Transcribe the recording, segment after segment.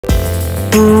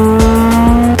So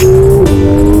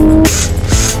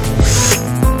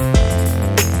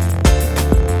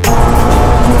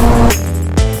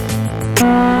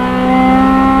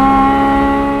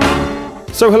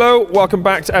hello, welcome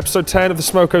back to episode 10 of the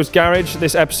SmokeHoes Garage.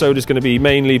 This episode is going to be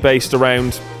mainly based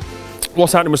around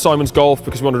what's happening with Simon's Golf,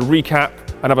 because we wanted to recap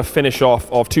and have a finish off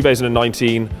of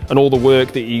 2019 and all the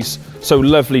work that he's so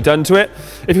lovely done to it.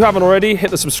 If you haven't already,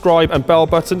 hit the subscribe and bell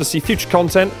button to see future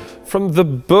content from the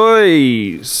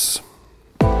boys.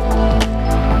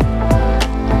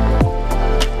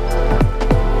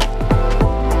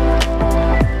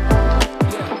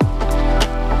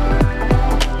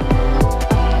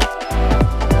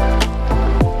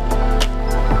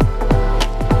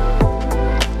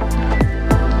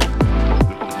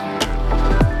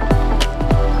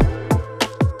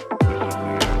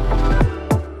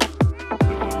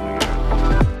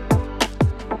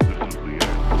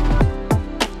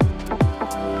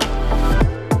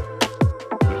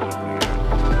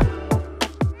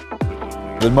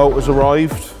 The motor's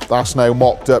arrived, that's now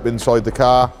mocked up inside the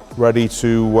car, ready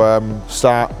to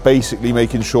start basically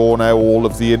making sure now all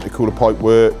of the intercooler pipe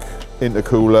work,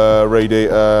 intercooler,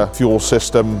 radiator, fuel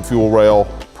system, fuel rail,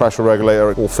 pressure regulator,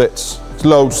 it all fits. It's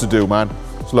loads to do, man,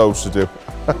 it's loads to do.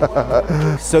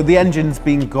 So the engine's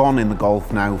been gone in the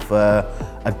Golf now for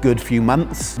a good few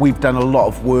months. We've done a lot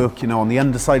of work, you know, on the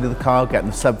underside of the car,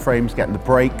 getting the subframes, getting the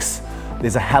brakes.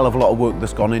 There's a hell of a lot of work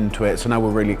that's gone into it, so now we're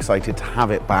really excited to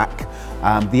have it back.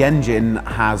 The engine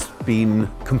has been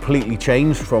completely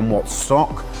changed from what's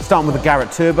stock. Starting with the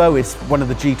Garrett Turbo, it's one of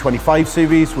the G25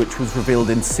 series, which was revealed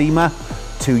in SEMA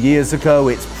 2 years ago.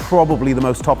 It's probably the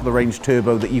most top of the range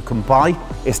turbo that you can buy.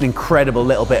 It's an incredible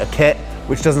little bit of kit,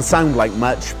 which doesn't sound like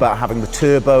much, but having the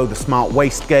turbo, the smart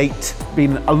wastegate,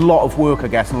 been a lot of work, I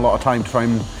guess, and a lot of time to try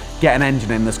and get an engine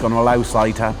in that's going to allow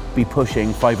Si to be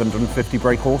pushing 550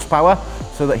 brake horsepower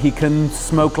so that he can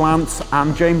smoke Lance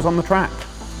and James on the track.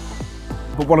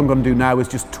 But what I'm going to do now is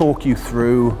just talk you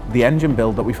through the engine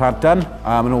build that we've had done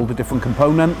and all the different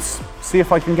components, see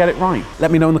if I can get it right.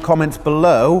 Let me know in the comments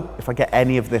below if I get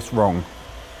any of this wrong.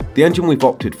 The engine we've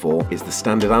opted for is the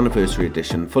standard anniversary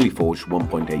edition fully forged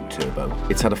 1.8 turbo.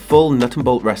 It's had a full nut and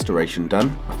bolt restoration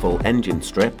done, a full engine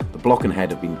strip, the block and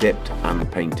head have been dipped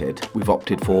and painted. We've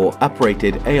opted for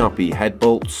uprated ARP head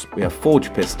bolts, we have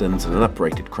forged pistons and an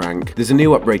uprated crank. There's a new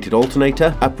uprated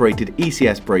alternator, uprated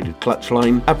ECS braided clutch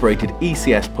line, uprated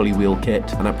ECS pulley wheel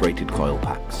kit and uprated coil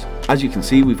packs. As you can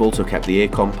see, we've also kept the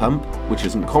aircon pump, which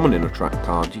isn't common in a track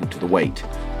car due to the weight,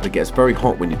 but it gets very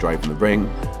hot when you're driving the ring,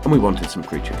 and we wanted some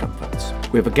creature comforts.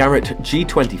 We have a Garrett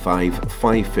G25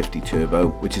 550 turbo,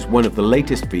 which is one of the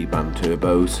latest V-band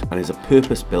turbos, and is a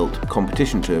purpose-built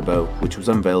competition turbo, which was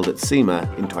unveiled at SEMA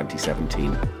in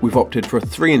 2017. We've opted for a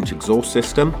 3-inch exhaust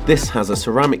system. This has a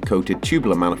ceramic-coated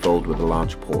tubular manifold with a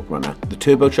large port runner. The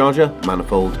turbocharger,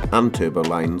 manifold, and turbo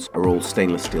lines are all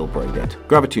stainless steel braided.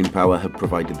 Gravitune Power have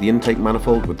provided the intake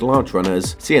manifold with large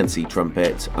runners, CNC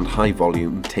trumpets, and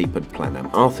high-volume tapered plenum.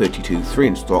 R32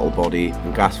 3-inch throttle body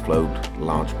and gas-flowed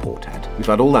large port head. We've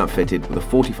had all that fitted with a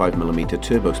 45mm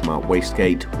Turbo Smart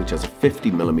wastegate, which has a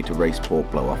 50mm race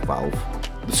port blow-off valve.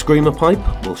 The screamer pipe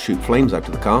will shoot flames out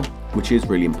of the car, which is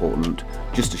really important,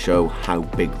 just to show how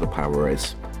big the power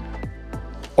is.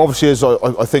 Obviously, as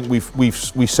I think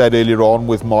we said earlier on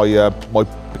with my my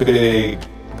big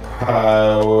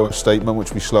power statement,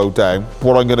 which we slowed down,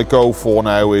 what I'm going to go for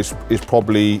now is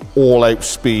probably all-out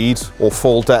speed or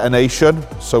full detonation.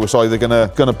 So it's either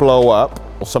going to blow up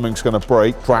or something's going to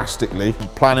break drastically. I'm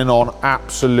planning on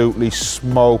absolutely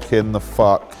smoking the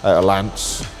fuck out of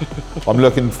Lance. I'm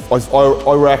looking.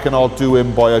 I reckon I'll do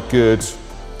him by a good.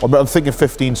 I'm thinking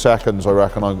 15 seconds. I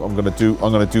reckon I'm going to do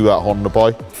that Honda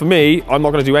by. For me, I'm not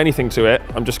going to do anything to it.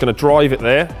 I'm just going to drive it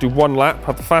there, do one lap,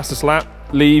 have the fastest lap,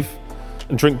 leave,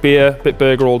 and drink beer,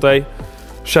 Bitburger all day.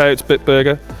 Shout out to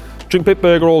Bitburger. Drink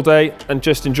Bitburger all day and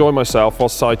just enjoy myself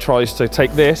whilst Si tries to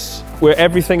take this, where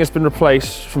everything has been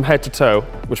replaced from head to toe,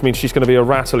 which means she's going to be a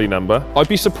rattly number. I'd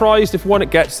be surprised if 1,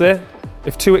 it gets there,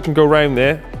 if 2, it can go round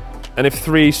there, and if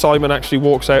 3, Simon actually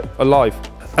walks out alive.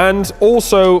 And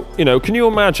also, you know, can you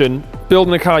imagine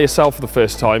building a car yourself for the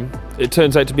first time? It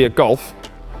turns out to be a Golf,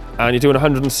 and you're doing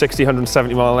 160,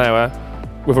 170 mile an hour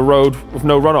with a road with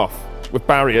no runoff, with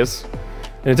barriers,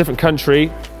 in a different country,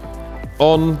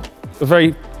 on a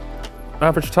very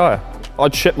average tyre.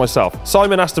 I'd shit myself.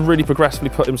 Simon has to really progressively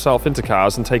put himself into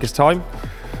cars and take his time.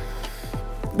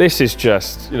 This is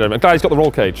just, you know, I'm glad he's got the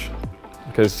roll cage,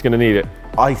 because he's going to need it.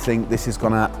 I think this is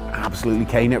going to absolutely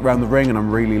cane it around the ring, and I'm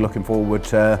really looking forward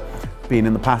to being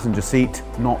in the passenger seat,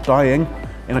 not dying,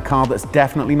 in a car that's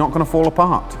definitely not going to fall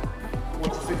apart.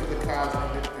 What do you think of the cars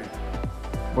I'm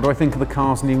What do I think of the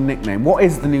car's new nickname? What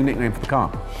is the new nickname for the car?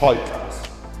 Pipe.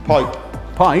 Pipe.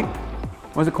 Pipe?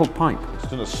 Why is it called Pipe? It's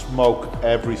gonna smoke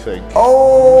everything.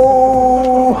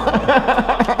 Oh!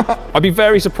 I'd be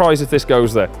very surprised if this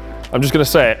goes there. I'm just gonna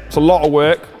say it. It's a lot of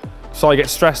work, so I get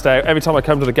stressed out. Every time I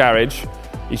come to the garage,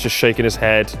 he's just shaking his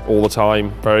head all the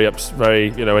time. Very,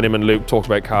 you know, and him and Luke talk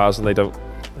about cars and they don't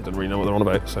really know what they're on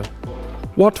about, so.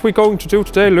 What are we going to do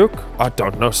today, Luke? I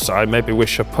don't know, Si. Maybe we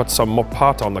should put some more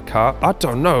part on the car. I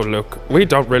don't know, Luke. We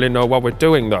don't really know what we're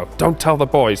doing, though. Don't tell the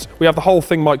boys. We have the whole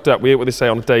thing mic'd up. We hear what they say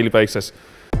on a daily basis.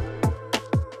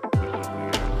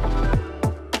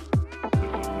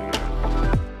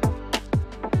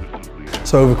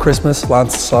 So over Christmas,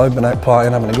 lads aside, been out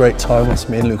partying, having a great time whilst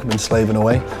me and Luke have been slaving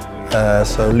away.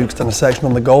 So Luke's done a section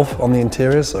on the Golf, on the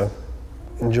interior, so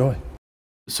enjoy.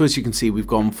 So as you can see, we've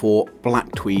gone for black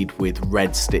tweed with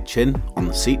red stitching on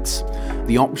the seats.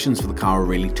 The options for the car are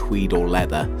really tweed or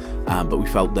leather, but we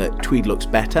felt that tweed looks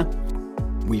better.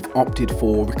 We've opted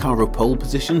for Recaro pole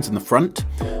positions in the front,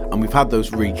 and we've had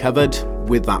those recovered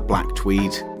with that black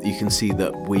tweed. You can see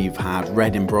that we've had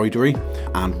red embroidery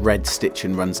and red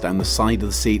stitching runs down the side of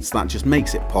the seats. That just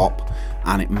makes it pop,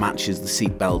 and it matches the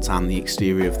seat belts and the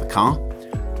exterior of the car.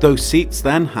 Those seats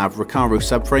then have Recaro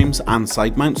subframes and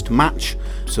side mounts to match,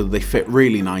 so they fit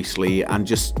really nicely, and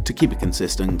just to keep it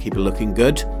consistent, keep it looking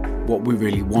good. What we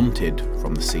really wanted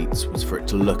from the seats was for it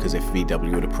to look as if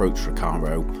VW had approached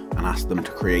Recaro and asked them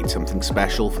to create something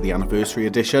special for the anniversary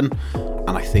edition,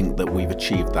 and I think that we've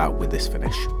achieved that with this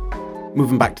finish.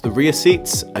 Moving back to the rear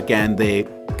seats, again they're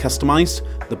customised.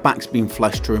 The back's been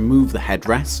flushed to remove the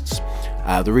headrests.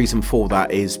 The reason for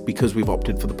that is because we've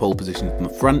opted for the pole position in the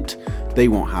front, they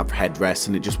won't have headrests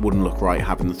and it just wouldn't look right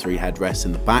having the 3 headrests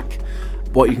in the back.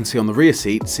 What you can see on the rear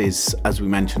seats is, as we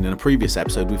mentioned in a previous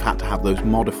episode, we've had to have those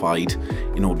modified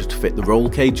in order to fit the roll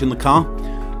cage in the car.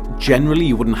 Generally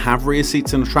you wouldn't have rear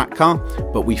seats in a track car,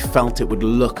 but we felt it would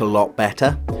look a lot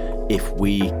better if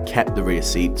we kept the rear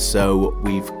seats, so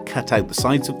we've cut out the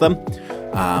sides of them,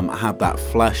 had that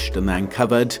flushed and then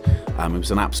covered. It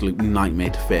was an absolute nightmare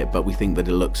to fit, but we think that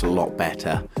it looks a lot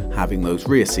better having those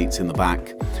rear seats in the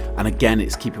back, and again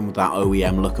it's keeping with that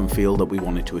OEM look and feel that we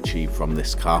wanted to achieve from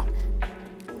this car.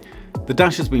 The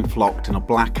dash has been flocked in a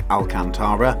black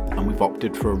Alcantara, and we've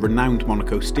opted for a renowned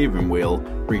Monaco steering wheel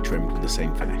retrimmed with the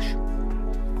same finish.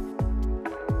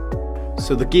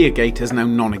 So the gear gate is now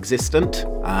non-existent.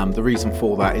 The reason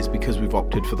for that is because we've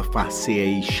opted for the fast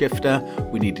CAE shifter.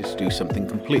 We needed to do something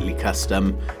completely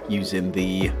custom using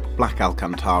the black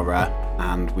Alcantara,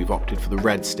 and we've opted for the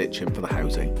red stitching for the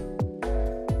housing.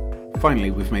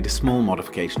 Finally, we've made a small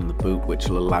modification in the boot which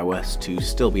will allow us to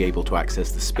still be able to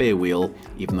access the spare wheel,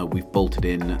 even though we've bolted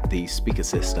in the speaker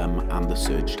system and the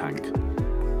surge tank.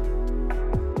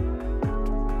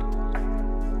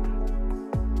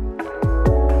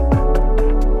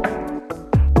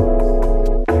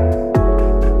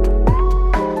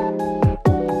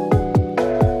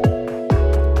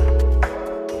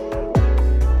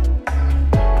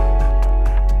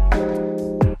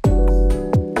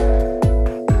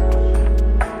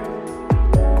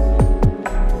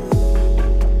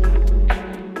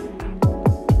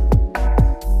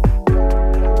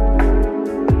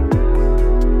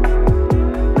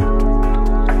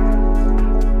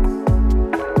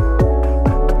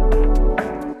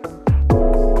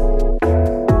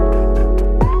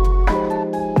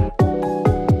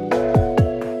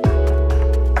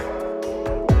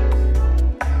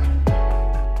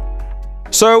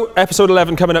 So, episode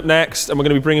 11 coming up next, and we're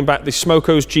going to be bringing back the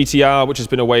SmokeHoes GTR, which has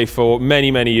been away for many,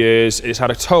 many years. It's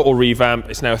had a total revamp.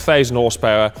 It's now 1,000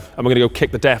 horsepower, and we're going to go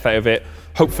kick the death out of it,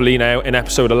 hopefully now in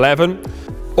episode 11.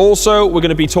 Also, we're going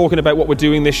to be talking about what we're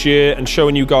doing this year and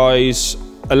showing you guys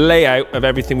a layout of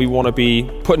everything we want to be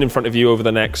putting in front of you over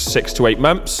the next 6 to 8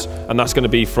 months, and that's going to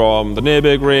be from the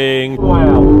Nurburgring.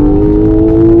 Wow.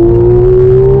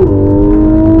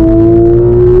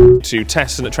 To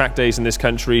testing at track days in this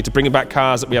country, to bringing back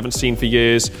cars that we haven't seen for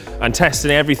years, and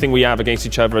testing everything we have against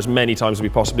each other as many times as we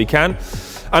possibly can.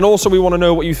 And also we want to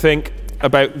know what you think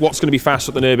about what's going to be fast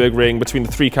at the Nurburgring between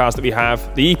the 3 cars that we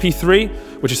have. The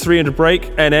EP3, which is 300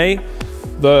 brake, NA.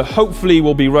 The hopefully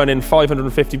will be running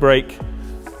 550 brake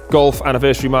Golf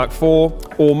Anniversary Mark IV,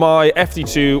 or my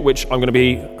FD2, which I'm going to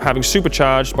be having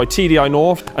supercharged by TDI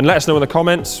North. And let us know in the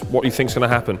comments what you think is going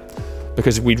to happen,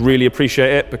 because we'd really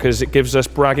appreciate it, because it gives us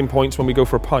bragging points when we go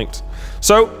for a pint.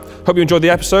 So, hope you enjoyed the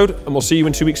episode, and we'll see you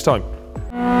in 2 weeks' time.